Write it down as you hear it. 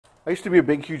I used to be a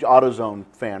big, huge AutoZone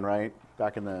fan, right?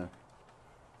 Back in the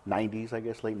 90s, I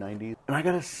guess, late 90s. And I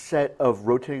got a set of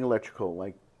rotating electrical,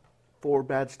 like 4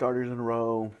 bad starters in a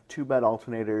row, 2 bad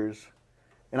alternators.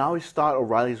 And I always thought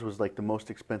O'Reilly's was like the most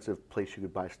expensive place you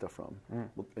could buy stuff from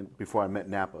before I met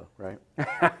Napa, right?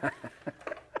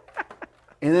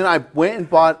 And then I went and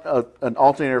bought an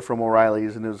alternator from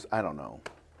O'Reilly's, and it was, I don't know,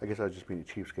 I guess I was just being a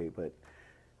cheapskate, but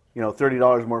you know,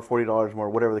 $30 more, $40 more,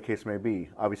 whatever the case may be.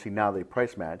 Obviously now they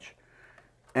price match.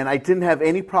 And I didn't have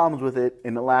any problems with it,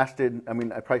 and it lasted, I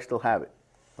mean, I probably still have it,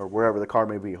 or wherever the car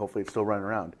may be. Hopefully it's still running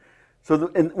around.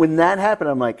 So and when that happened,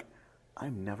 I'm like,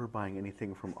 I'm never buying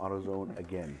anything from AutoZone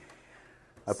again.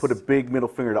 I put a big middle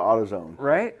finger to AutoZone.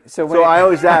 Right. So I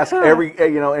always ask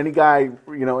any guy,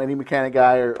 any mechanic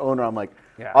guy or owner, I'm like,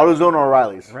 AutoZone or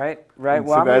O'Reilly's. Right. And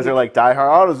some guys are like diehard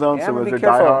AutoZone, yeah, some guys are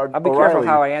diehard O'Reilly. I'll be careful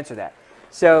how I answer that.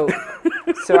 So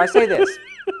I say this,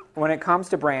 when it comes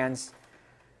to brands,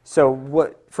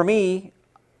 for me,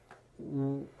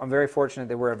 I'm very fortunate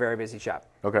that we're a very busy shop.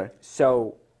 Okay.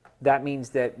 So that means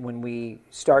that when we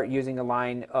start using a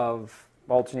line of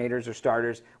alternators or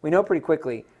starters, we know pretty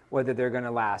quickly whether they're going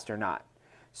to last or not.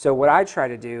 So what I try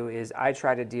to do is I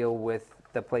try to deal with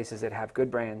the places that have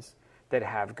good brands, that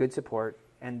have good support,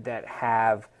 and that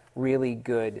have really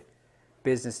good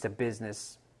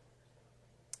business-to-business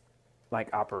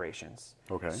like operations.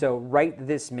 Okay. So right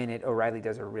this minute, O'Reilly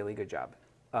does a really good job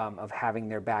of having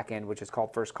their back end, which is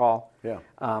called First Call. Yeah.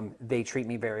 They treat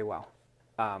me very well.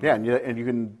 Yeah, and you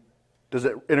can. Does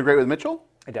it integrate with Mitchell?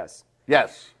 It does.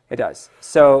 Yes. It does.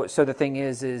 So the thing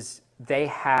is they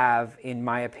have, in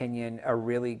my opinion, a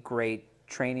really great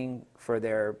training for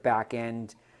their back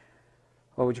end.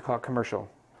 What would you call it? Commercial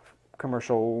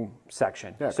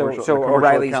section. Yeah, so commercial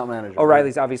O'Reilly's account manager.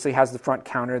 O'Reilly's obviously has the front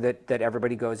counter that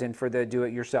everybody goes in for the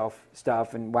do-it-yourself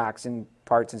stuff and wax and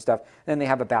parts and stuff. Then they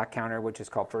have a back counter, which is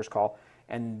called First Call,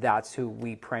 and that's who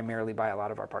we primarily buy a lot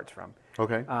of our parts from.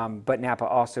 Okay. But Napa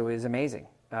also is amazing.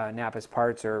 Napa's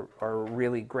parts are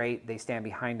really great. They stand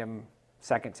behind them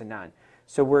second to none.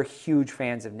 So we're huge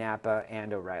fans of Napa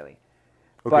and O'Reilly.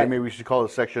 Okay, maybe we should call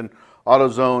this section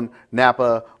AutoZone,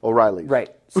 Napa, O'Reilly's.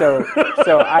 Right. So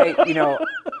I,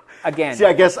 again. See,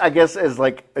 I guess as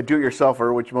like a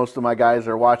do-it-yourselfer, which most of my guys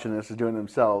are watching this is doing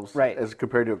themselves, right, as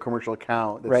compared to a commercial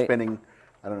account that's spending,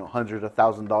 I don't know, hundreds of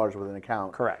thousands of dollars with an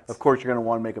account. Correct. Of course, you're going to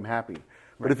want to make them happy.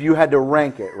 But if you had to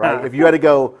rank it, right? If you had to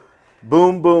go,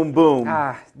 boom, boom,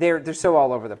 boom. They're so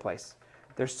all over the place.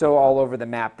 They're so all over the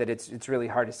map that it's really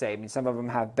hard to say. I mean, some of them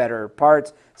have better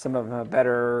parts, some of them have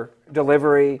better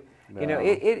delivery. No.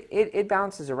 It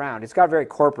bounces around. It's got very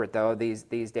corporate though these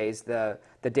days. The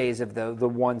days of the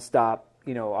one stop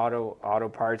auto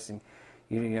parts, and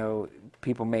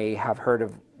people may have heard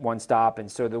of one stop,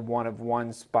 and so the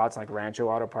one spots like Rancho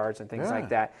Auto Parts and things like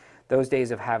that. Those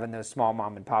days of having those small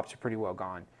mom and pops are pretty well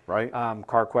gone. Right.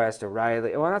 CarQuest,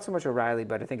 O'Reilly. Well, not so much O'Reilly,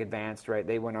 but I think Advanced. Right.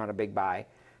 They went on a big buy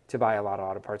to buy a lot of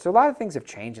auto parts. So a lot of things have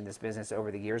changed in this business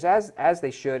over the years, as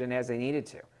they should and as they needed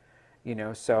to.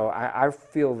 So I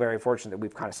feel very fortunate that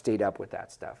we've kind of stayed up with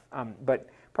that stuff. But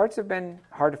parts have been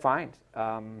hard to find.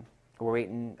 We're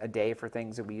waiting a day for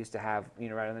things that we used to have,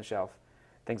 right on the shelf,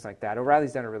 things like that.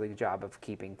 O'Reilly's done a really good job of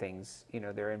keeping things,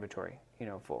 their inventory,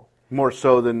 full. More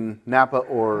so than Napa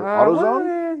or AutoZone?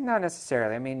 Well, not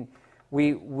necessarily. I mean,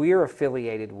 we're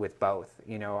affiliated with both.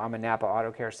 I'm a Napa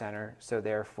Auto Care Center, so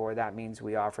therefore that means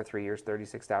we offer 3 years,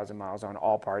 36,000 miles on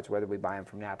all parts, whether we buy them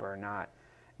from Napa or not.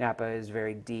 Napa is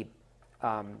very deep.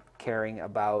 Caring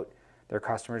about their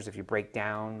customers. If you break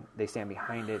down, they stand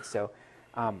behind it. So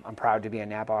I'm proud to be a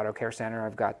Napa Auto Care Center.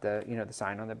 I've got the the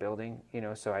sign on the building.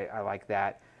 So I like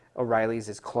that. O'Reilly's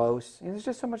is close. There's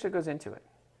just so much that goes into it.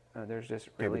 There's just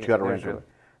really. Yeah, but you got to rank them.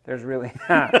 There's really.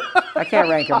 I can't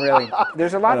rank them really.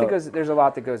 There's a lot that goes. There's a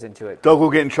lot that goes into it. Doug will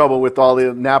get in trouble with all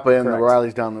the Napa and the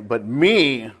O'Reilly's down there. But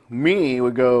me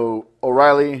would go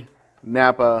O'Reilly,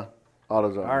 Napa,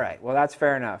 AutoZone. All right. Well, that's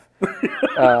fair enough.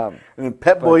 And then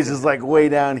Pep Boys is like way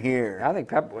down here. I think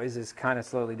Pep Boys is kind of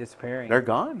slowly disappearing. They're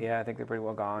gone? Yeah, I think they're pretty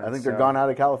well gone. I think they're gone out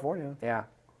of California. Yeah,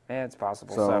 it's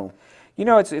possible. So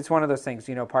it's one of those things,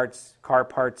 car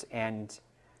parts, and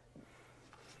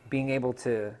being able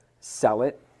to sell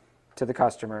it to the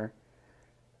customer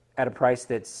at a price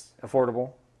that's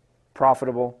affordable,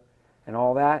 profitable, and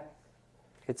all that.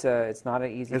 It's not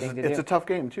an easy thing to do. It's a tough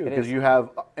game, too, because you have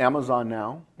Amazon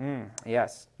now.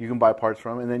 Yes. You can buy parts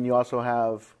from, and then you also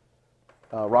have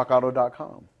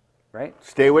rockauto.com. Right.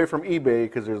 Stay away from eBay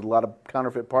because there's a lot of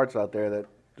counterfeit parts out there that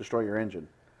destroy your engine.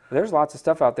 There's lots of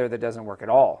stuff out there that doesn't work at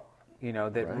all,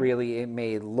 that really it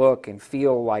may look and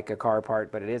feel like a car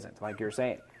part, but it isn't, like you're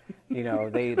saying. You know,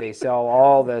 they sell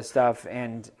all the stuff,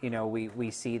 and you know,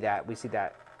 we see that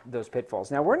those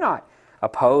pitfalls. Now, we're not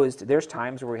opposed. There's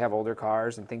times where we have older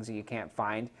cars and things that you can't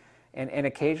find, and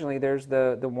occasionally there's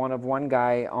the one of one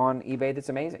guy on eBay that's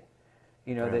amazing.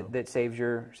 You know, that saves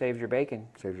your bacon,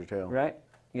 saves your tail, right?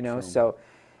 You know, so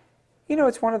you know,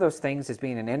 it's one of those things. As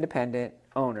being an independent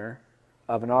owner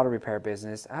of an auto repair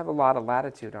business, I have a lot of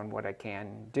latitude on what I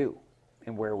can do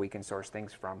and where we can source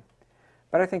things from.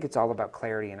 But I think it's all about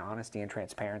clarity and honesty and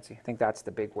transparency. I think that's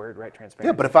the big word, right? Transparency.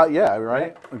 Yeah, but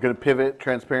right? I'm going to pivot,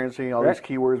 transparency, all these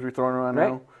keywords we're throwing around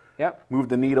now. Yep. Move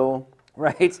the needle.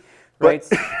 Right. But,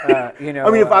 right. You know.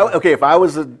 I mean, if I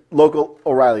was a local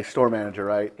O'Reilly store manager,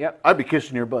 right? Yep. I'd be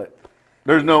kissing your butt.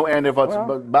 There's no and if buts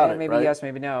about it, maybe right? yes,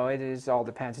 maybe no. It is all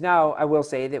depends. Now, I will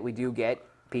say that we do get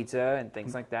pizza and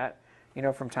things like that, you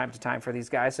know, from time to time for these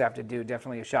guys. So I have to do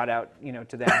definitely a shout out, you know,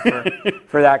 to them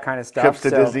for that kind of stuff. Trips to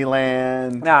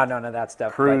Disneyland. None of that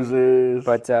stuff. Cruises.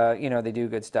 But you know, they do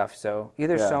good stuff. So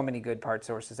there's so many good part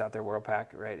sources out there. WorldPack,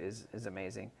 right, is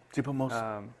amazing. See, but most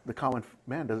the common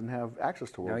man doesn't have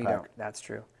access to WorldPack. No, you don't. That's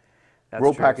true.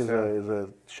 WorldPack is a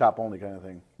shop only kind of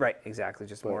thing. Right, exactly.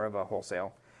 Just more of a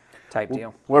wholesale type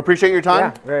deal. Well, I appreciate your time.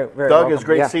 Yeah, very Doug, welcome. it's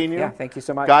great seeing you. Yeah, thank you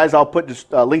so much. Guys, I'll put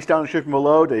just links down in the description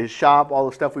below to his shop, all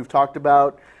the stuff we've talked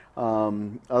about.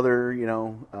 Other, you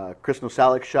know, Chris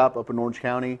Nosalik's shop up in Orange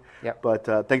County. Yep.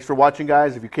 But thanks for watching,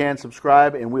 guys. If you can,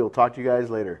 subscribe, and we will talk to you guys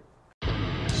later.